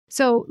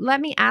So let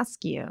me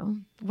ask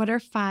you, what are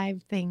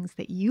 5 things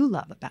that you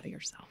love about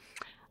yourself?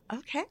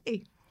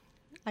 Okay,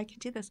 I can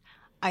do this.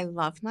 I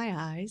love my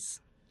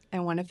eyes.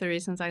 And one of the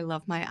reasons I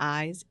love my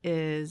eyes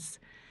is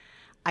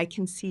I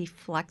can see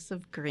flecks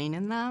of green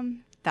in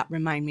them that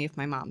remind me of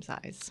my mom's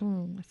eyes.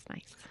 That's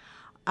nice.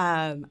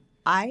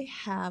 I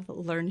have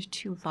learned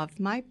to love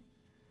my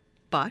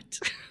butt.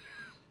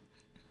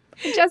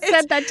 I just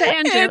said that to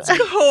Andrew.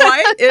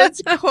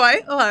 It's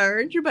quite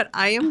large, but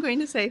I am going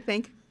to say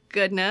thank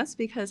goodness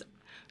because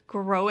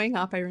growing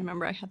up, I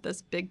remember I had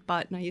this big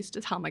butt and I used to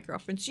tell my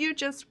girlfriends, you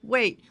just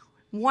wait.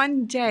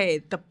 One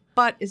day the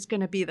butt is going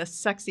to be the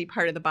sexy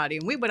part of the body.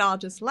 And we would all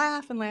just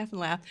laugh and laugh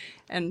and laugh.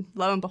 And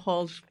lo and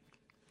behold,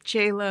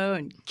 J-Lo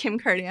and Kim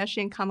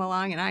Kardashian come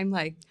along and I am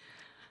like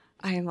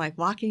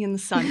walking in the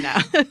sun now.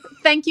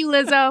 Thank you,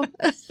 Lizzo.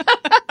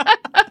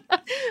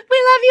 We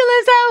love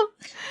you,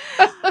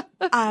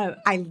 Lizzo.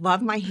 I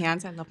love my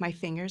hands. I love my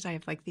fingers. I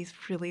have like these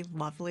really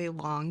lovely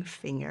long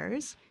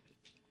fingers.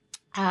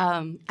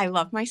 I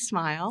love my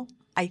smile.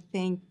 I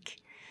think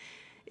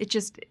it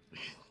just,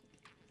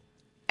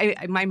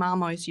 my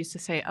mom always used to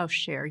say, oh,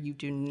 Cher, you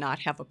do not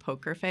have a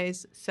poker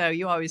face. So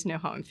you always know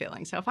how I'm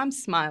feeling. So if I'm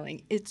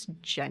smiling, it's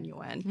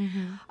genuine.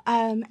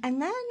 Mm-hmm.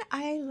 And then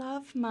I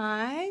love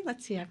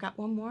let's see, I've got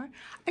one more.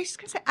 I was just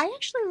going to say, I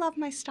actually love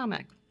my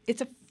stomach.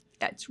 It's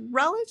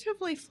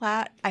relatively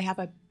flat. I have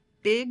a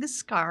big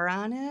scar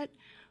on it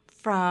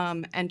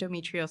from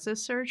endometriosis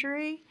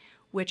surgery,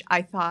 which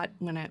I thought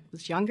when I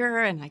was younger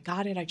and I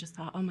got it, I just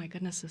thought, oh my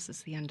goodness, this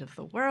is the end of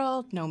the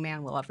world. No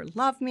man will ever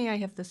love me. I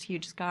have this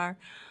huge scar.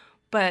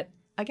 But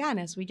again,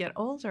 as we get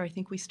older, I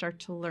think we start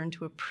to learn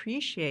to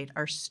appreciate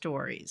our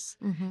stories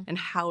and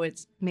how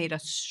it's made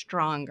us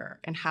stronger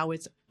and how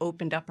it's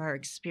opened up our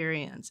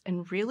experience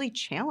and really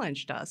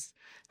challenged us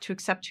to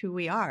accept who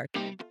we are.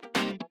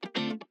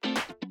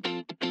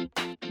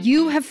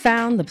 You have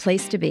found the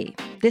place to be.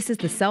 This is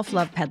the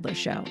Self-Love Peddler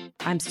Show.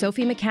 I'm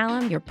Sophie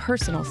McCallum, your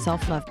personal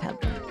self-love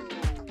peddler.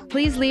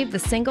 Please leave the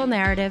single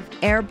narrative,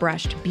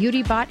 airbrushed,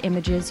 beauty bot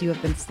images you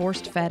have been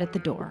force-fed at the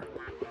door.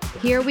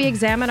 Here we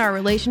examine our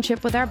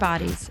relationship with our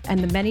bodies and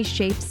the many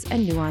shapes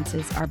and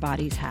nuances our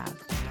bodies have.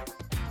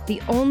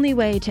 The only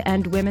way to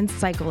end women's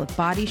cycle of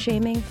body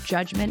shaming,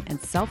 judgment, and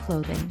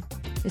self-loathing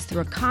is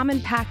through a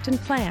common pact and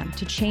plan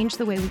to change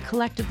the way we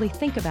collectively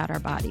think about our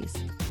bodies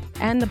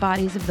and the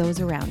bodies of those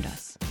around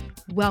us.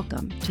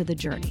 Welcome to the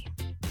journey.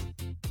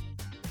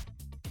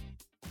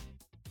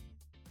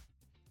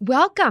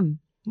 Welcome.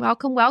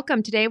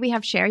 Today we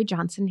have Shari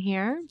Johnson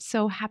here.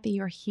 So happy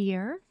you're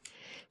here.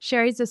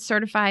 Shari's a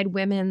certified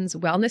women's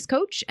wellness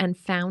coach and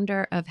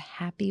founder of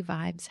Happy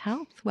Vibes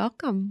Health.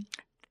 Welcome.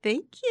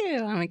 Thank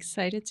you. I'm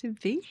excited to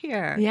be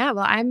here. Yeah,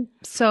 well, I'm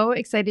so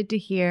excited to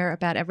hear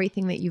about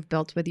everything that you've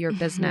built with your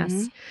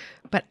business.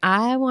 But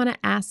I want to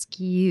ask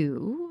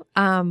you,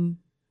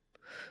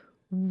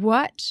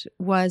 what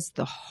was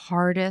the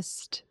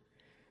hardest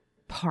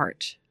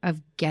part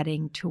of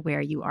getting to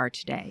where you are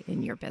today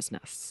in your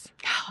business?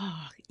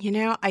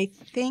 I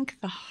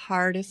think the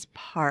hardest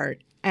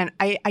part, and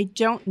I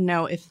don't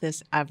know if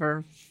this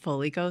ever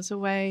fully goes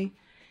away,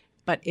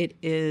 but it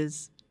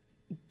is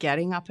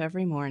getting up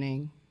every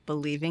morning,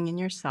 believing in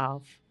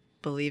yourself,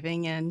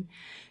 believing in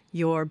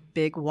your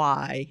big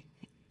why,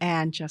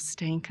 and just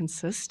staying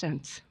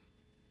consistent.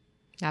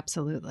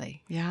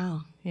 Absolutely. Yeah,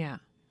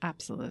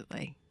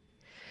 absolutely.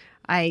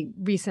 I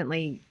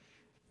recently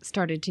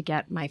started to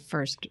get my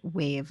first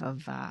wave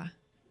of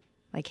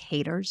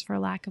haters, for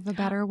lack of a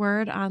better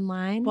word,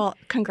 online. Well,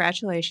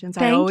 congratulations.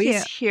 Thank I always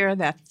you. hear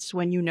that's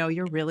when you know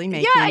you're really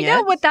making it. Yeah, I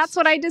know, but that's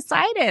what I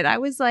decided. I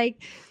was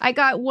like, I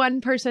got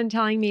one person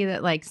telling me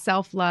that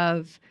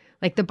self-love,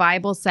 the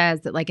Bible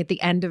says that at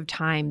the end of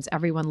times,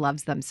 everyone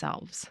loves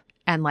themselves.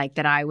 And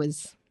that I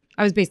was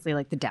basically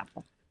the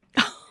devil.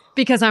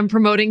 Because I'm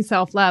promoting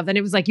self-love. And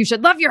it was you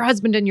should love your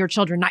husband and your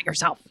children, not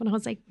yourself. And I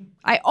was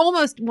I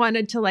almost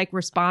wanted to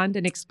respond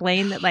and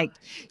explain that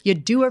you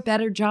do a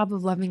better job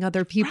of loving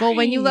other people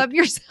when you love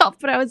yourself.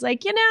 But I was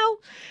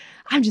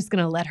I'm just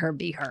going to let her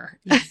be her.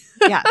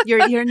 Yeah,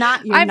 you're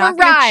not going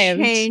to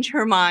change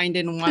her mind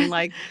in one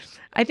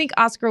I think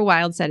Oscar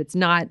Wilde said it's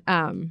not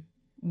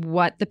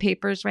what the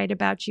papers write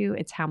about you,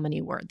 it's how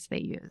many words they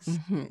use.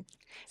 Mm-hmm.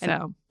 So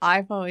and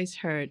I've always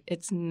heard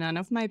it's none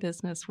of my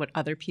business what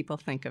other people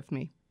think of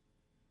me.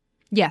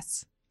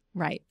 Yes,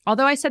 right.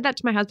 Although I said that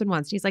to my husband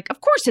once. He's like, of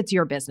course it's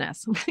your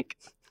business. I'm like,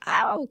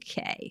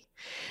 okay.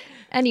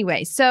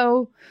 Anyway,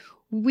 so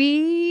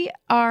we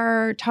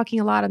are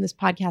talking a lot on this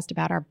podcast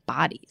about our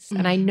bodies.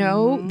 And I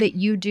know that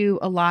you do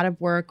a lot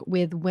of work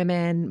with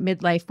women,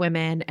 midlife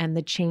women, and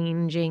the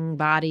changing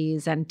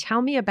bodies. And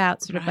tell me about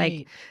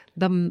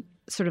the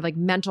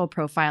mental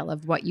profile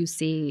of what you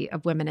see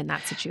of women in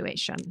that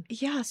situation.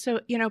 Yeah. So,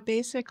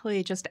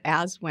 basically just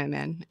as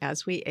women,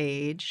 as we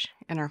age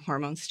and our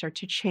hormones start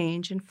to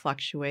change and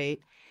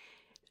fluctuate,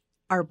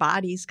 our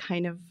bodies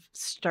kind of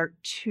start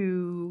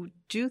to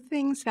do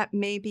things that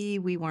maybe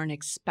we weren't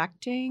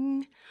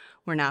expecting,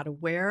 we're not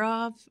aware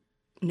of.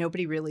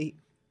 Nobody really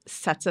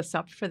sets us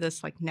up for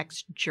this like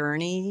next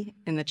journey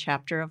in the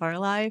chapter of our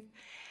life.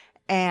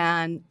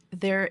 And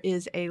there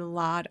is a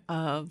lot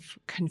of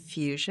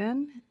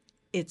confusion.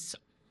 It's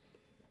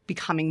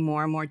becoming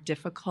more and more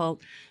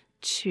difficult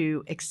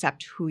to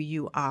accept who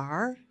you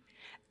are.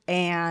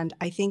 And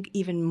I think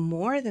even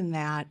more than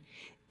that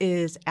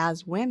is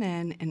as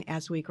women and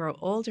as we grow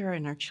older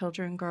and our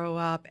children grow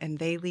up and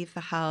they leave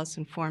the house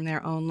and form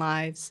their own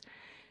lives,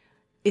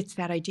 it's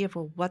that idea of,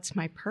 well, what's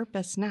my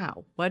purpose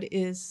now? What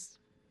is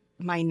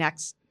my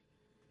next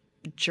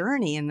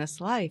journey in this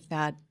life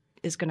that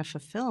is going to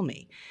fulfill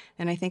me?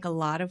 And I think a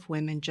lot of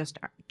women just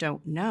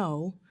don't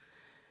know.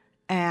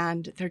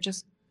 And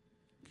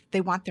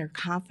they want their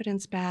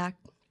confidence back.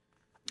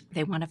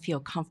 They want to feel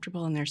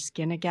comfortable in their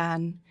skin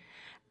again.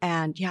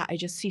 And yeah, I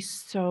just see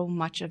so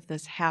much of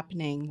this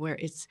happening where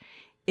it's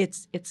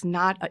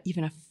not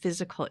even a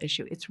physical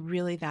issue. It's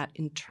really that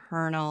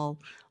internal,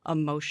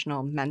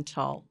 emotional,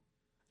 mental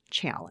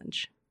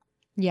challenge.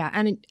 Yeah,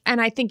 and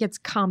I think it's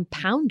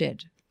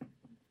compounded. I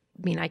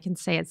mean, I can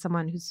say as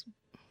someone who's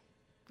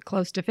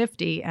close to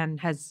 50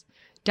 and has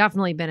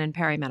definitely been in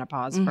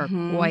perimenopause for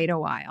quite a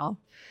while.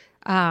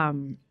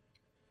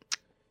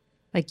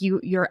 Like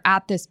you're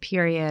at this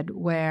period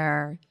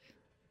where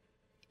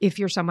if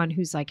you're someone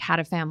who's like had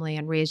a family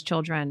and raised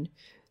children,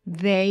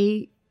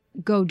 they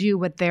go do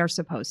what they're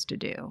supposed to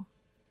do.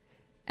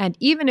 And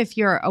even if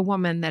you're a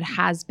woman that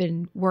has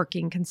been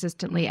working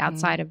consistently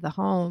outside of the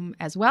home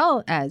as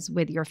well as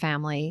with your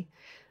family,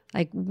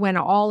 like when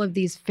all of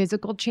these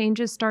physical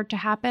changes start to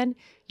happen,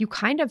 you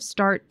kind of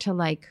start to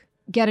like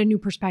get a new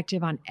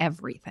perspective on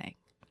everything.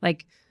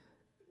 Like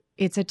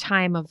it's a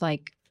time of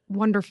like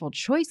wonderful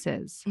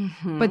choices,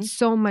 but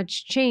so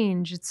much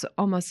change. It's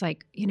almost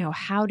like,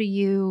 how do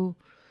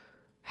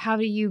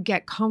you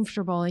get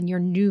comfortable in your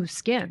new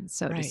skin,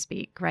 so to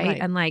speak, right?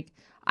 And like,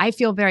 I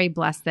feel very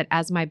blessed that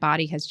as my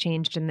body has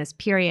changed in this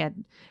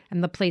period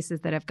and the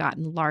places that have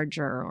gotten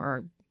larger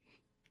or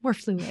more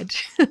fluid,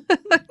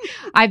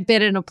 I've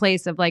been in a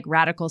place of like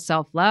radical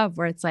self-love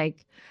where it's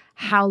like,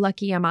 how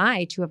lucky am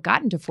I to have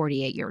gotten to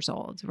 48 years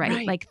old,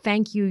 right? Like,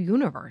 thank you,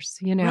 universe,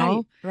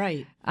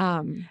 Right.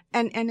 And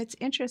it's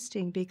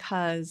interesting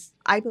because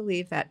I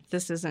believe that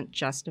this isn't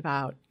just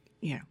about,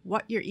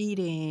 what you're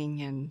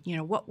eating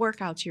and, what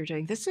workouts you're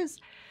doing. This is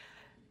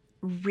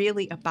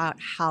really about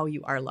how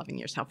you are loving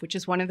yourself, which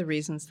is one of the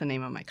reasons the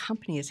name of my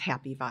company is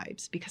Happy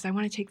Vibes, because I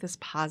want to take this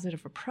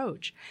positive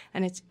approach.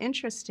 And it's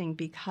interesting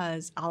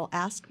because I'll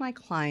ask my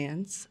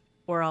clients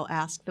or I'll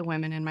ask the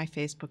women in my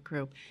Facebook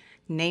group,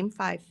 name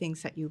 5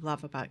 things that you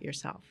love about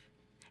yourself.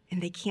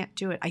 And they can't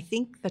do it. I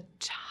think the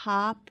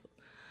top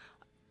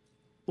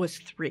was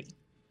 3.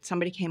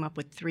 Somebody came up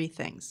with 3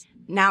 things.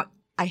 Now,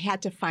 I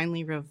had to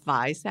finally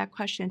revise that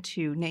question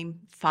to name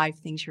 5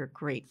 things you're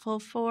grateful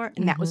for.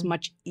 And that was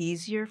much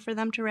easier for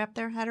them to wrap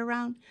their head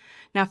around.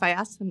 Now, if I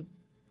asked them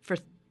for,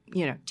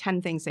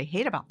 10 things they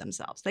hate about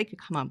themselves, they could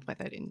come up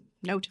with it in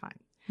no time.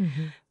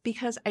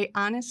 Because I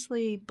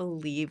honestly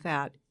believe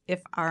that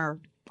if our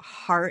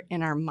heart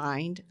and our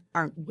mind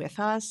aren't with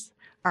us,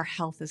 our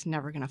health is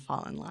never going to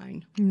fall in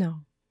line. No,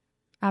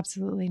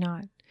 absolutely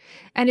not.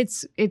 And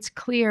it's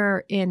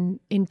clear in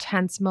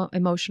intense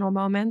emotional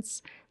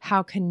moments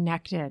how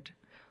connected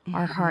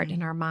our heart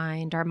and our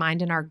mind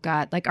and our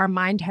gut. Like our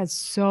mind has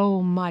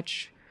so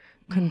much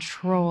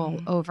control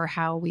over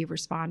how we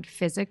respond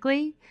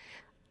physically.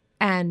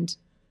 And,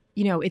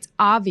 it's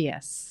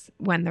obvious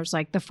when there's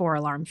like the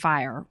 4-alarm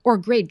fire or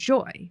great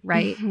joy,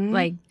 right?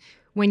 Like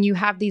when you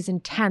have these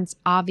intense,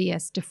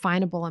 obvious,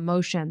 definable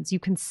emotions, you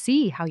can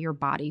see how your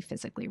body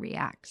physically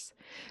reacts.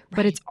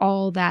 But it's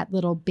all that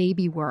little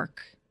baby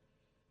work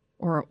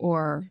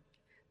or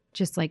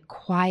just like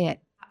quiet,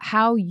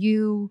 how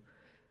you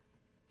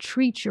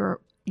treat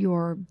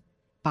your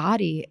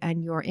body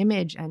and your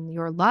image and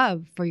your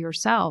love for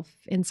yourself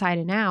inside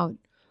and out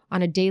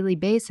on a daily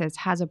basis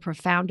has a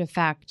profound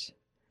effect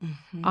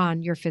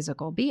on your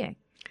physical being.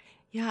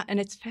 Yeah,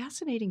 and it's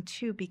fascinating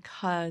too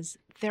because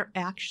they're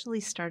actually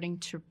starting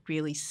to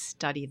really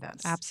study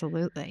this.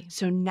 Absolutely.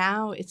 So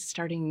now it's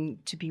starting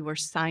to be where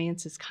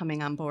science is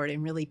coming on board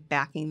and really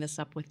backing this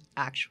up with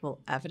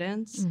actual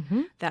evidence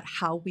that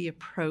how we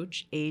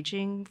approach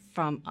aging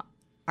from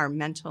our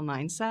mental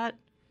mindset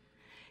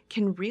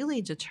can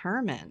really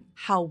determine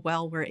how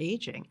well we're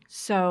aging.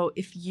 So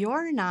if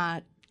you're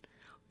not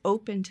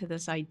open to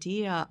this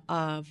idea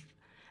of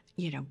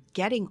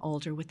getting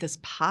older with this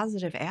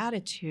positive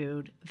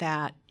attitude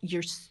that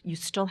you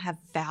still have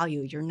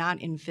value, you're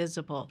not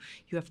invisible,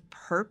 you have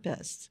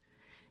purpose.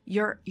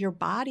 Your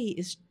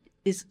body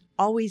is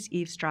always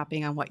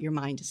eavesdropping on what your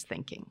mind is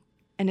thinking,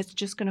 and it's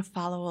just going to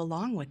follow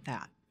along with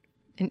that.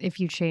 And if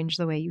you change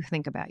the way you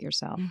think about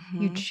yourself,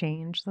 you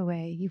change the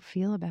way you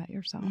feel about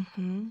yourself.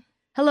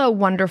 Hello,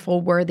 wonderful,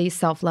 worthy,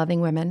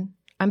 self-loving women.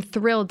 I'm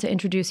thrilled to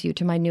introduce you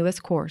to my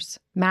newest course,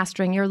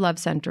 Mastering Your Love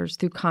Centers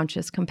Through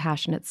Conscious,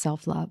 Compassionate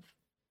Self-Love.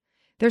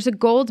 There's a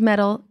gold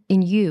medal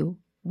in you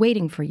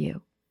waiting for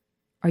you.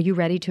 Are you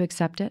ready to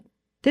accept it?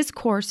 This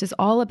course is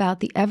all about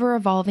the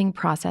ever-evolving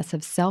process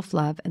of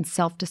self-love and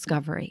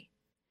self-discovery.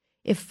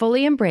 If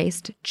fully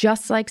embraced,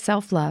 just like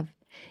self-love,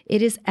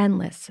 it is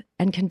endless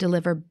and can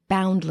deliver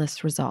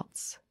boundless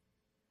results.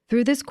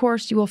 Through this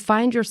course, you will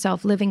find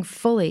yourself living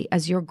fully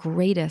as your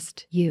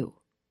greatest you.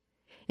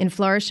 In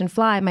Flourish and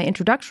Fly, my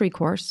introductory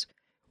course,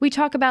 we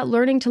talk about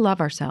learning to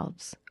love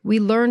ourselves. We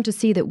learn to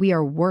see that we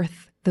are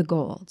worth the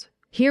gold.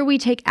 Here we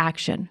take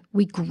action.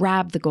 We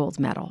grab the gold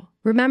medal.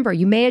 Remember,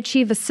 you may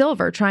achieve a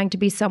silver trying to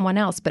be someone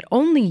else, but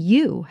only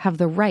you have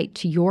the right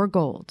to your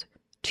gold,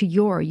 to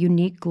your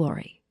unique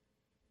glory.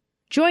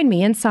 Join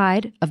me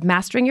inside of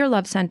Mastering Your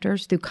Love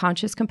Centers through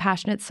Conscious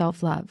Compassionate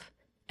Self-Love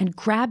and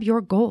grab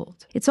your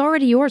gold. It's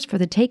already yours for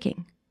the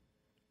taking.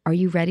 Are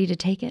you ready to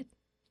take it?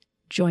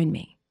 Join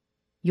me.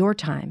 Your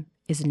time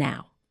is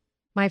now.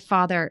 My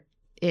father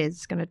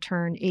is going to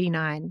turn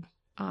 89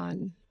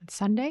 on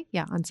Sunday.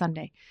 Yeah, on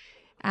Sunday.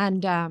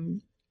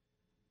 And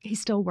he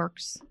still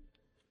works.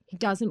 He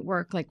doesn't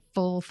work like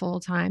full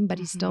time, but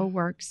he still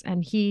works.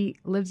 And he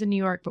lives in New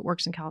York, but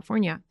works in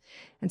California.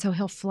 And so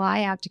he'll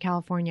fly out to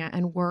California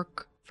and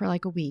work for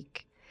like a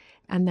week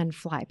and then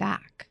fly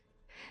back.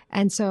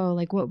 And so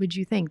like, what would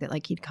you think that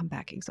like he'd come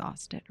back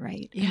exhausted,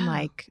 right? Yeah. And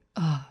like,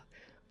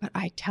 but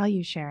I tell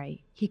you,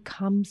 Shari, he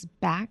comes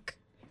back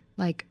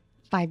like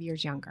 5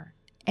 years younger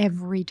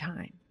every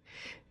time.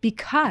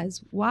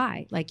 Because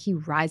why? Like he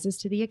rises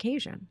to the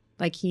occasion.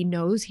 Like he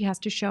knows he has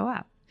to show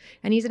up.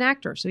 And he's an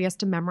actor, so he has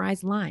to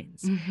memorize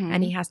lines.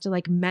 And he has to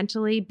like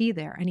mentally be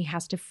there. And he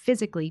has to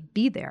physically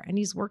be there. And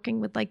he's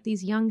working with like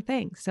these young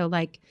things. So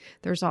like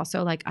there's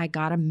also like, I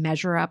got to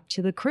measure up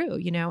to the crew,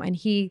 you know, and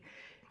he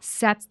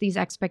sets these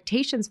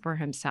expectations for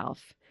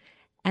himself.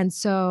 And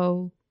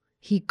so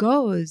he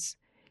goes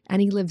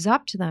and he lives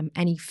up to them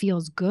and he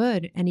feels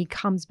good and he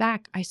comes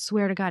back, I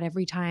swear to God,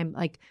 every time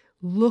like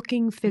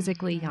looking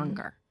physically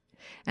younger.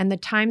 And the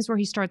times where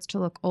he starts to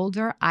look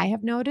older, I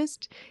have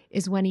noticed,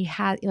 is when he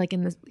had like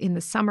in the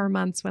summer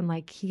months when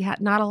like he had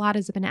not a lot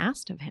has been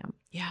asked of him.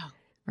 Yeah.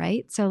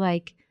 Right. So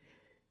like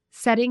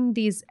setting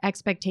these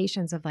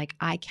expectations of like,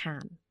 I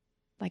can.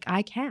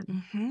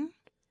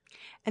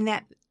 And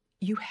that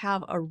you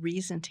have a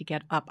reason to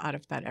get up out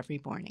of bed every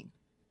morning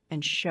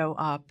and show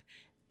up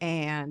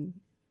and,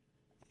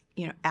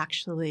 you know,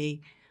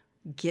 actually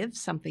give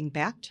something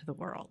back to the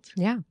world.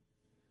 Yeah,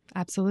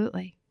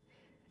 absolutely.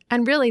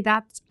 And really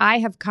I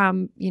have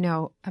come, you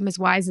know, I'm as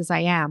wise as I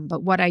am,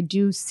 but what I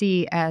do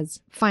see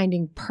as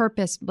finding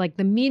purpose, like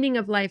the meaning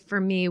of life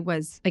for me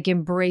was like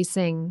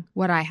embracing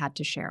what I had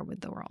to share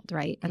with the world,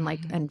 right? And like,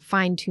 and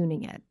fine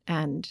tuning it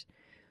and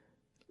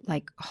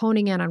like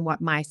honing in on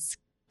what my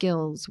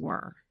skills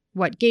were,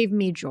 what gave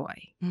me joy,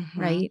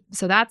 right?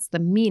 So that's the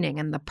meaning,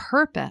 and the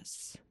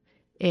purpose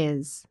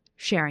is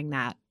sharing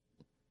that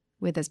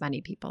with as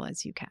many people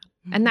as you can.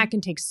 And that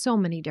can take so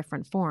many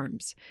different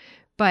forms.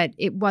 But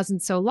it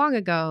wasn't so long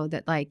ago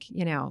that like,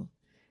 you know,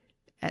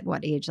 at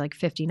what age, like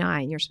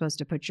 59, you're supposed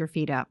to put your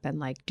feet up and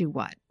like do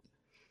what?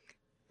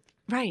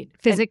 Right.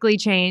 Physically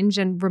change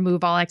and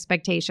remove all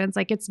expectations.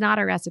 Like it's not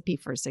a recipe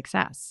for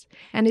success.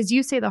 And as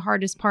you say, the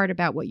hardest part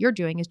about what you're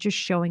doing is just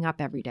showing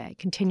up every day,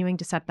 continuing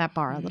to set that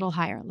bar a little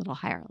higher, a little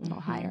higher, a little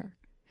higher.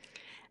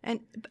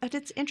 But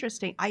it's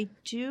interesting. I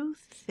do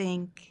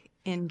think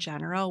in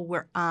general,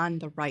 we're on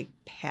the right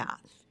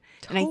path.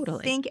 Totally. And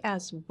I think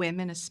as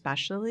women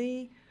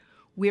especially,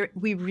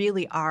 we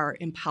really are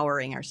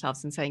empowering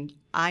ourselves and saying,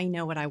 I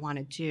know what I want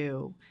to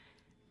do,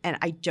 and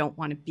I don't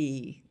want to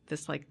be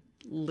this like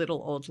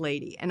little old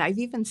lady. And I've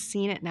even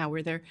seen it now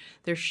where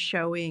they're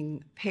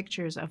showing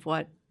pictures of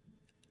what,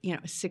 you know,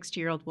 a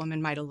 60-year-old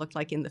woman might have looked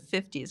like in the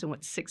 50s and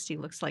what 60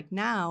 looks like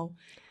now.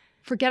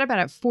 Forget about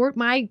it. For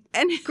my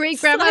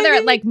great-grandmother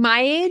at like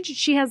my age,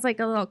 she has like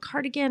a little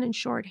cardigan and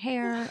short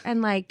hair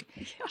and like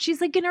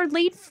she's like in her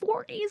late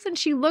 40s and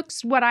she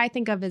looks what I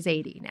think of as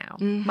 80 now.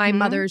 My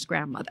mother's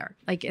grandmother.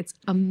 Like it's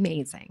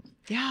amazing.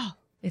 Yeah.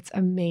 It's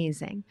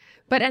amazing.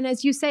 But, and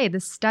as you say, the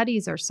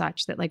studies are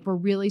such that like we're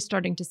really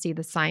starting to see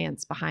the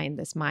science behind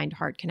this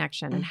mind-heart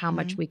connection and how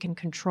much we can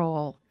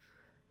control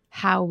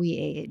how we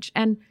age.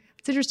 And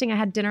it's interesting. I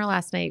had dinner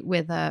last night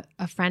with a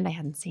friend I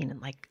hadn't seen in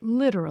like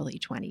literally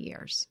 20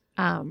 years.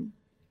 And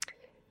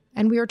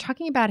we were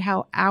talking about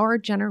how our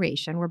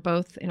generation, we're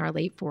both in our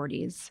late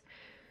 40s,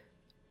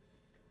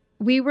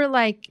 we were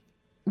like,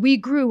 we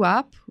grew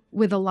up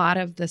with a lot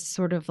of this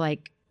sort of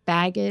like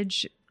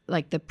baggage,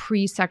 like the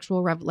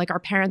pre-sexual, like our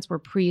parents were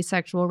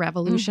pre-sexual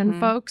revolution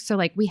folks. So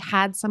like we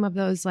had some of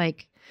those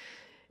like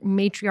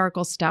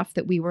matriarchal stuff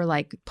that we were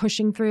like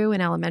pushing through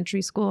in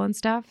elementary school and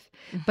stuff.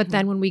 But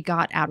then when we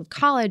got out of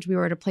college, we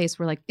were at a place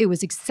where like it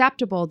was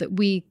acceptable that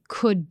we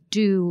could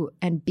do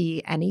and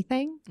be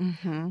anything.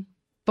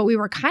 But we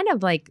were kind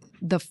of like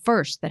the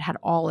first that had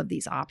all of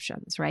these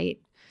options, right?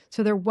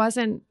 So there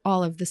wasn't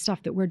all of the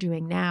stuff that we're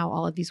doing now,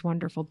 all of these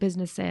wonderful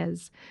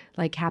businesses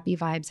like Happy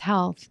Vibes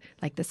Health,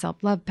 like the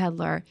Self-Love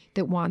Peddler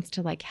that wants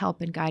to like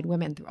help and guide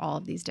women through all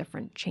of these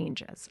different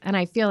changes. And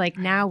I feel like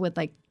now with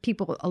like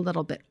people a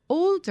little bit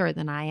older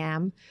than I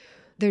am,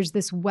 there's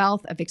this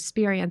wealth of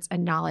experience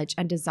and knowledge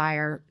and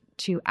desire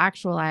to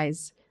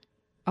actualize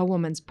a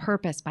woman's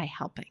purpose by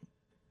helping.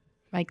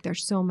 Like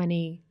there's so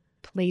many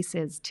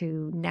places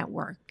to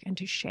network and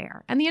to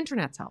share. And the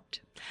internet's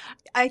helped.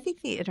 I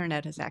think the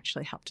internet has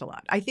actually helped a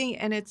lot. I think,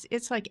 and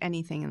it's like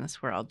anything in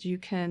this world. You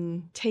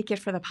can take it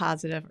for the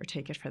positive or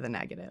take it for the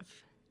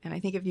negative. And I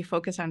think if you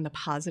focus on the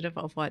positive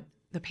of what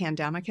the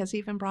pandemic has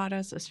even brought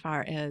us, as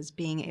far as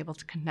being able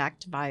to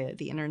connect via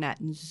the internet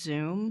and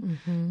Zoom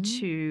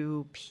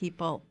to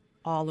people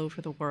all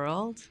over the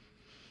world,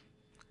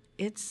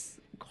 it's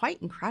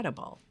quite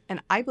incredible.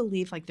 And I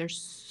believe like there's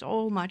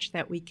so much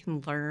that we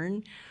can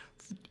learn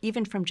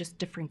even from just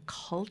different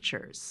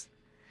cultures,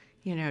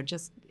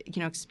 just,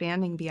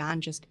 expanding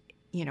beyond just,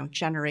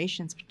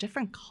 generations, but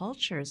different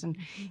cultures, and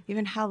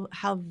even how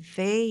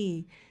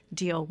they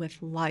deal with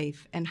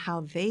life and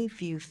how they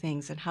view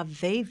things and how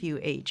they view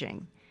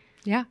aging.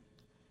 Yeah,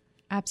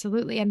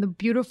 absolutely. And the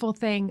beautiful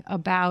thing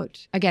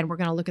about, again, we're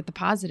going to look at the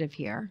positive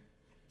here.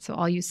 So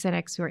all you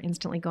cynics who are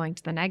instantly going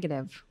to the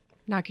negative,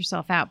 knock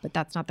yourself out, but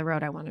that's not the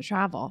road I want to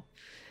travel.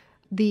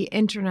 The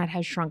internet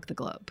has shrunk the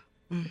globe.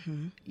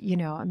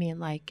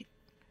 Like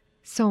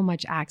so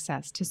much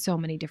access to so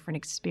many different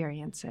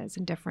experiences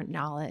and different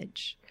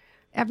knowledge.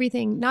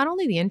 Everything, not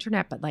only the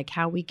internet, but like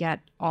how we get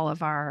all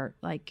of our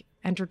like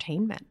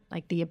entertainment,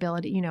 like the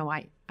ability,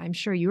 I'm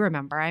sure you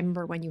remember. I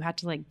remember when you had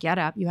to like get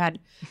up,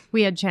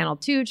 we had channel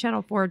 2,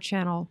 channel 4,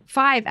 channel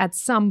 5 at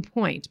some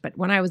point. But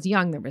when I was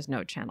young, there was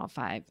no channel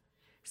 5,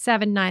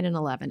 7, 9, and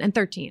 11 and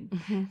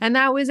 13. And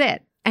that was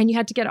it. And you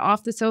had to get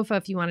off the sofa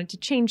if you wanted to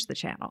change the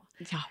channel.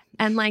 Yeah.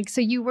 And like,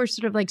 so you were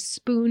sort of like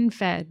spoon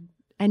fed.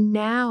 And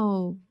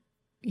now,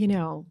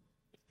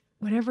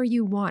 whatever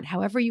you want,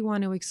 however you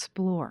want to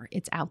explore,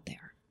 it's out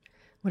there.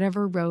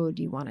 Whatever road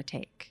you want to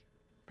take.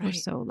 Right. We're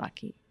so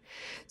lucky.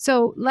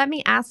 So let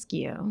me ask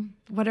you,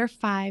 what are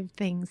 5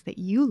 things that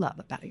you love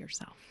about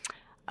yourself?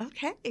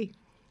 Okay,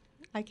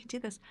 I can do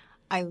this.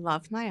 I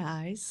love my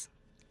eyes.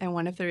 And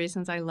one of the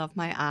reasons I love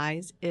my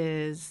eyes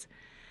is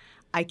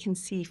I can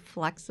see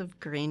flecks of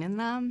green in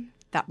them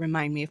that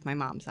remind me of my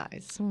mom's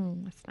eyes.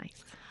 That's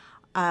nice.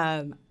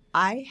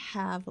 I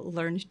have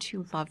learned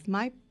to love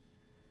my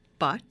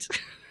butt.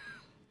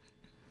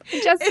 I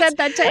just said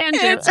that to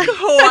Andrew.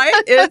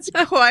 It's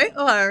quite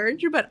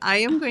large, but I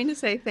am going to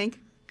say thank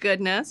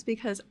goodness,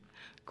 because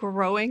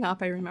growing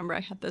up, I remember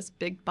I had this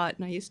big butt,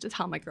 and I used to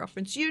tell my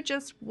girlfriends, you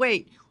just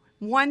wait.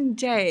 One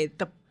day,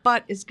 the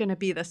butt is going to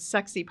be the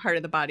sexy part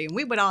of the body. And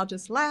we would all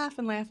just laugh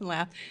and laugh and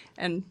laugh.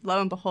 And lo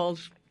and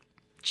behold,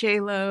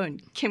 J-Lo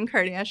and Kim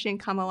Kardashian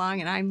come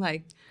along, and I am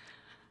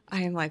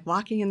like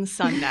walking in the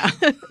sun now.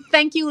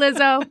 Thank you,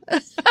 Lizzo.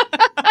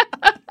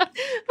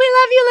 We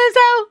love you,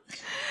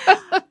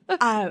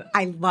 Lizzo.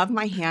 I love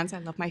my hands. I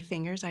love my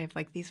fingers. I have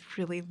like these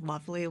really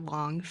lovely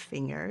long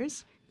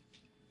fingers.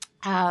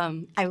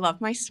 I love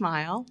my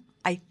smile.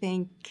 I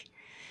think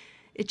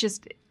it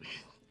just...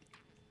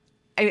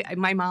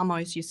 my mom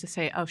always used to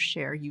say, oh,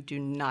 Cher, you do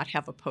not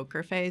have a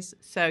poker face,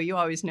 so you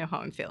always know how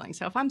I'm feeling.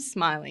 So if I'm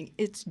smiling,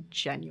 it's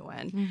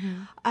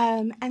genuine.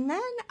 And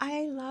then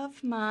I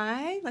love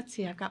let's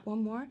see, I've got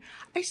one more.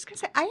 I was just going to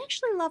say, I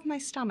actually love my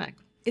stomach.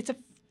 It's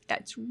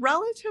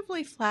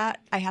relatively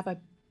flat. I have a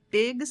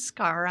big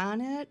scar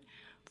on it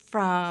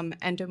from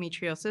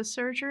endometriosis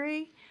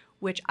surgery,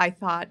 which I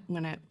thought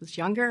when I was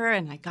younger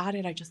and I got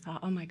it, I just thought,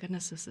 oh my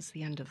goodness, this is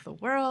the end of the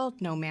world.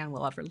 No man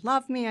will ever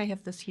love me. I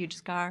have this huge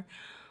scar.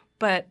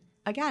 But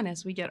again,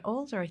 as we get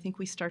older, I think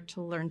we start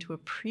to learn to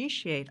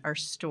appreciate our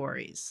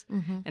stories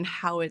and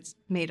how it's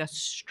made us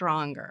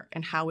stronger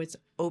and how it's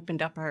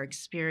opened up our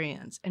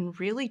experience and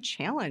really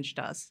challenged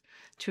us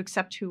to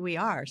accept who we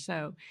are.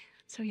 So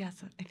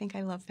yes, I think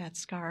I love that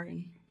scar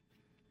and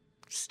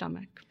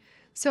stomach.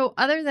 So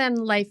other than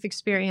life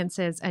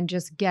experiences and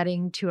just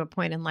getting to a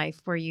point in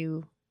life where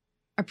you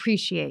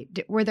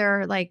appreciate, were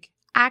there like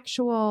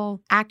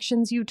actual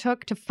actions you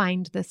took to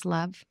find this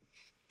love?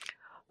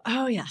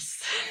 Oh,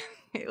 yes.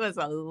 It was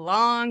a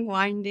long,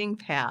 winding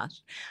path.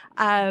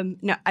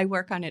 No, I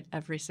work on it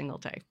every single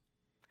day.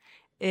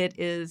 It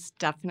is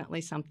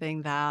definitely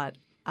something that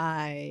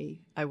I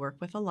work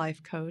with a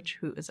life coach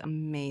who is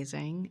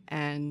amazing,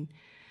 and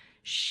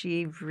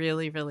she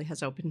really, really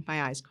has opened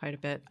my eyes quite a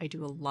bit. I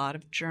do a lot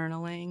of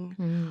journaling.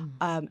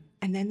 And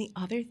then the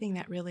other thing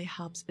that really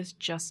helps is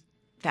just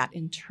that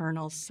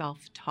internal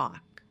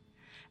self-talk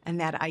and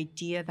that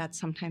idea that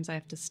sometimes I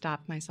have to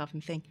stop myself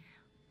and think,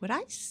 would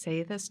I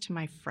say this to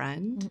my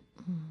friend?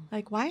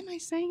 Like, why am I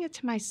saying it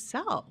to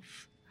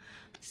myself?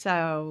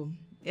 So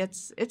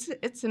it's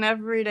an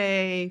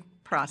everyday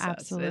process.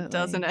 Absolutely. It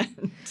doesn't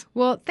end.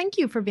 Well, thank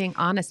you for being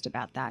honest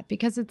about that,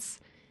 because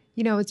it's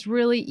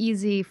really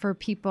easy for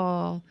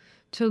people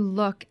to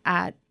look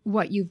at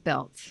what you've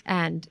built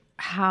and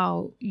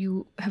how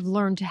you have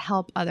learned to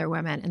help other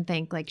women and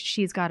think like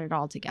she's got it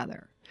all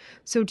together.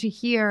 So to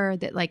hear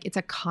that like it's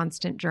a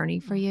constant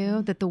journey for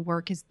you, that the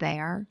work is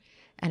there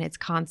and it's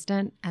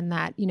constant, and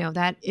that,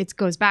 that it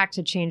goes back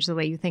to change the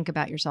way you think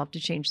about yourself,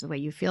 to change the way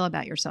you feel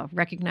about yourself,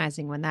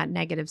 recognizing when that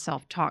negative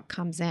self-talk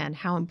comes in,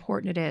 how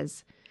important it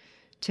is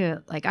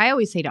to, like, I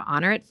always say to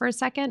honor it for a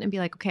second and be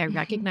like, okay, I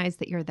recognize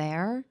that you're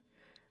there.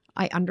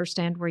 I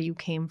understand where you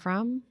came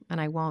from, and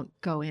I won't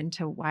go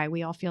into why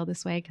we all feel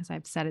this way because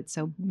I've said it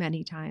so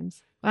many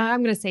times. Well,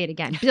 I'm going to say it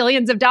again.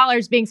 Billions of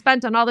dollars being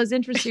spent on all those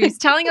industries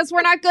telling us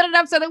we're not good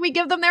enough so that we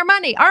give them their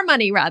money, our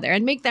money rather,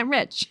 and make them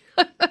rich.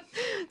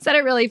 Said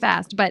it really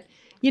fast. But,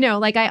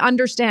 like I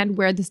understand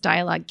where this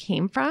dialogue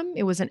came from.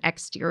 It was an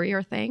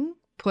exterior thing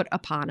put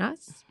upon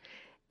us.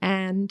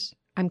 And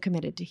I'm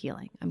committed to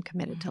healing. I'm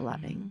committed to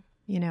loving,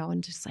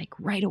 and just like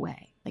right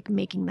away, like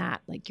making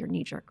that like your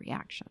knee-jerk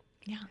reaction.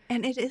 Yeah.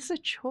 And it is a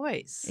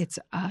choice. It's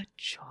a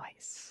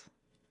choice.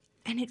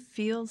 And it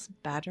feels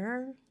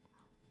better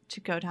to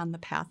go down the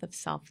path of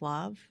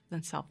self-love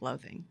than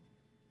self-loathing.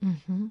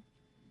 Mm-hmm.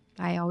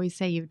 I always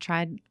say you've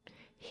tried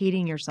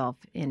hating yourself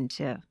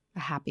into a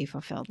happy,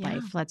 fulfilled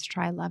life. Let's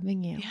try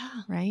loving you.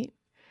 Yeah. Right?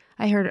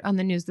 I heard on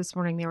the news this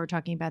morning, they were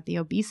talking about the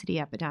obesity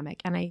epidemic.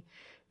 And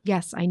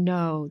yes, I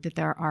know that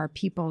there are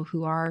people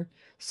who are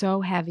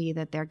so heavy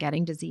that they're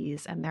getting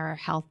disease and their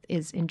health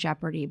is in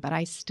jeopardy. But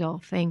I still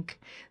think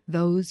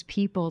those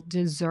people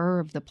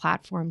deserve the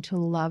platform to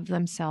love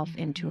themselves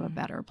into a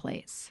better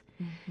place.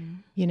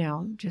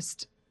 Mm-hmm.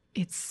 Just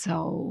it's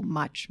so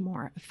much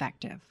more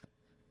effective.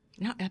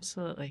 No,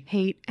 absolutely.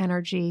 Hate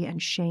energy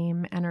and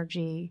shame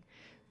energy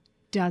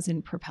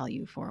doesn't propel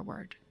you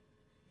forward.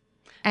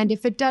 And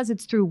if it does,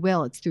 it's through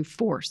will, it's through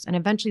force. And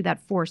eventually that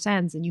force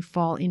ends and you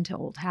fall into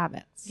old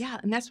habits. Yeah.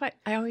 And that's why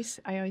I always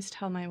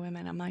tell my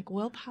women, I'm like,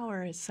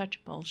 willpower is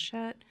such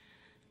bullshit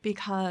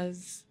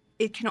because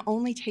it can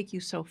only take you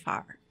so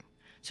far.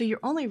 So you're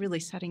only really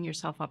setting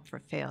yourself up for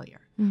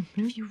failure.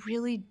 Mm-hmm. If you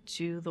really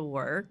do the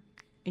work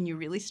and you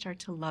really start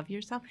to love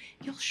yourself,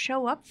 you'll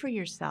show up for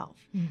yourself.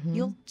 Mm-hmm.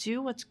 You'll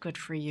do what's good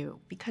for you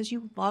because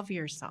you love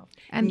yourself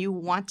and you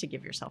want to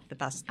give yourself the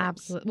best things.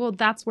 Absolutely. Well,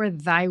 that's where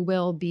thy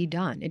will be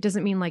done. It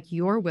doesn't mean like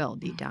your will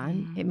be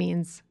done. It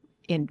means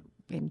in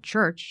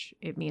church,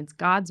 it means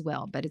God's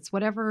will, but it's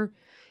whatever,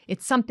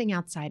 it's something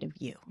outside of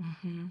you,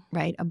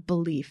 right? A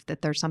belief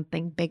that there's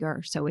something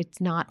bigger. So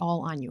it's not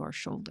all on your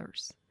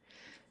shoulders.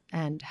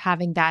 And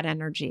having that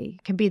energy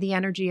can be the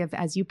energy of,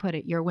 as you put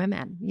it, your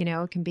women,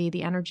 it can be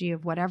the energy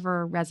of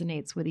whatever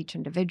resonates with each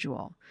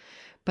individual,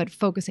 but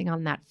focusing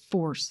on that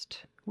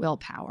forced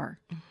willpower.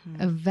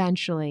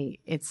 Eventually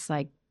it's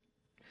like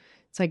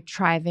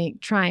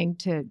trying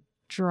to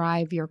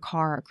drive your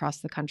car across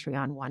the country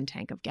on one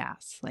tank of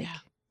gas.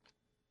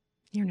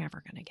 You're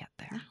never going to get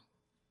there.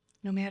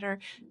 No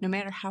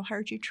matter how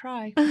hard you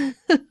try.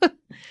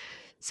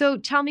 So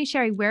tell me,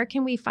 Shari, where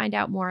can we find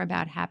out more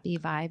about Happy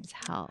Vibes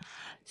Health?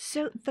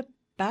 So the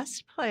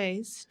best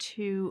place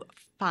to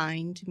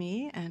find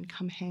me and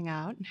come hang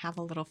out and have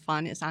a little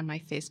fun is on my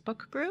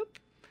Facebook group.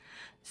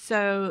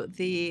 So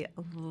the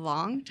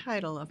long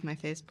title of my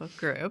Facebook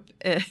group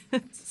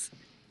is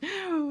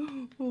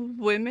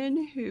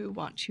Women Who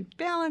Want to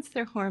Balance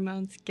Their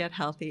Hormones, Get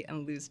Healthy,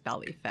 and Lose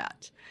Belly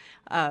Fat.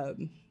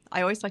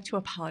 I always like to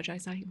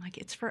apologize. I'm like,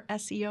 it's for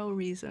SEO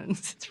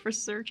reasons. It's for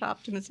search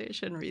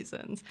optimization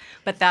reasons.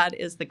 But that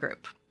is the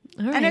group.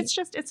 Right. And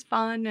it's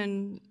fun.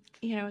 And,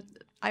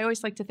 I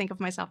always like to think of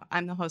myself,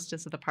 I'm the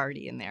hostess of the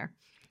party in there.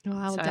 Well,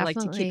 I like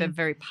to keep it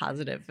very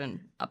positive and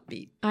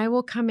upbeat. I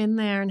will come in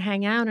there and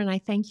hang out. And I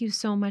thank you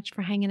so much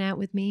for hanging out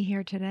with me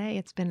here today.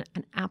 It's been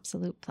an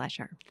absolute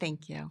pleasure.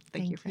 Thank you.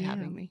 Thank you for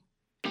having me.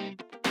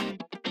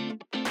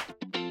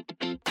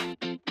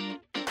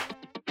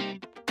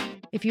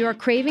 If you are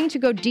craving to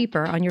go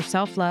deeper on your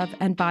self-love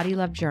and body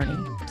love journey,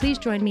 please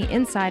join me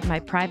inside my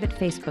private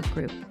Facebook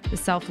group, The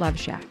Self-Love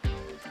Shack.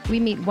 We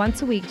meet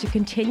once a week to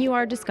continue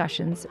our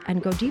discussions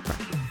and go deeper.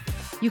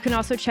 You can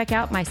also check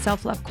out my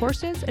self-love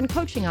courses and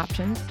coaching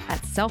options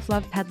at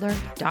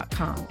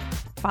selflovepeddler.com.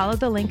 Follow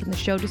the link in the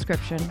show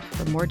description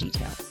for more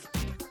details.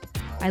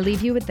 I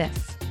leave you with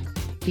this.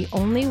 The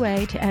only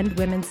way to end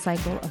women's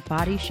cycle of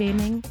body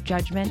shaming,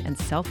 judgment, and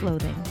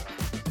self-loathing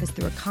is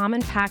through a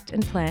common pact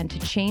and plan to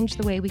change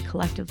the way we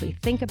collectively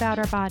think about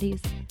our bodies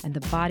and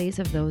the bodies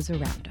of those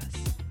around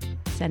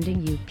us.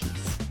 Sending you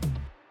peace.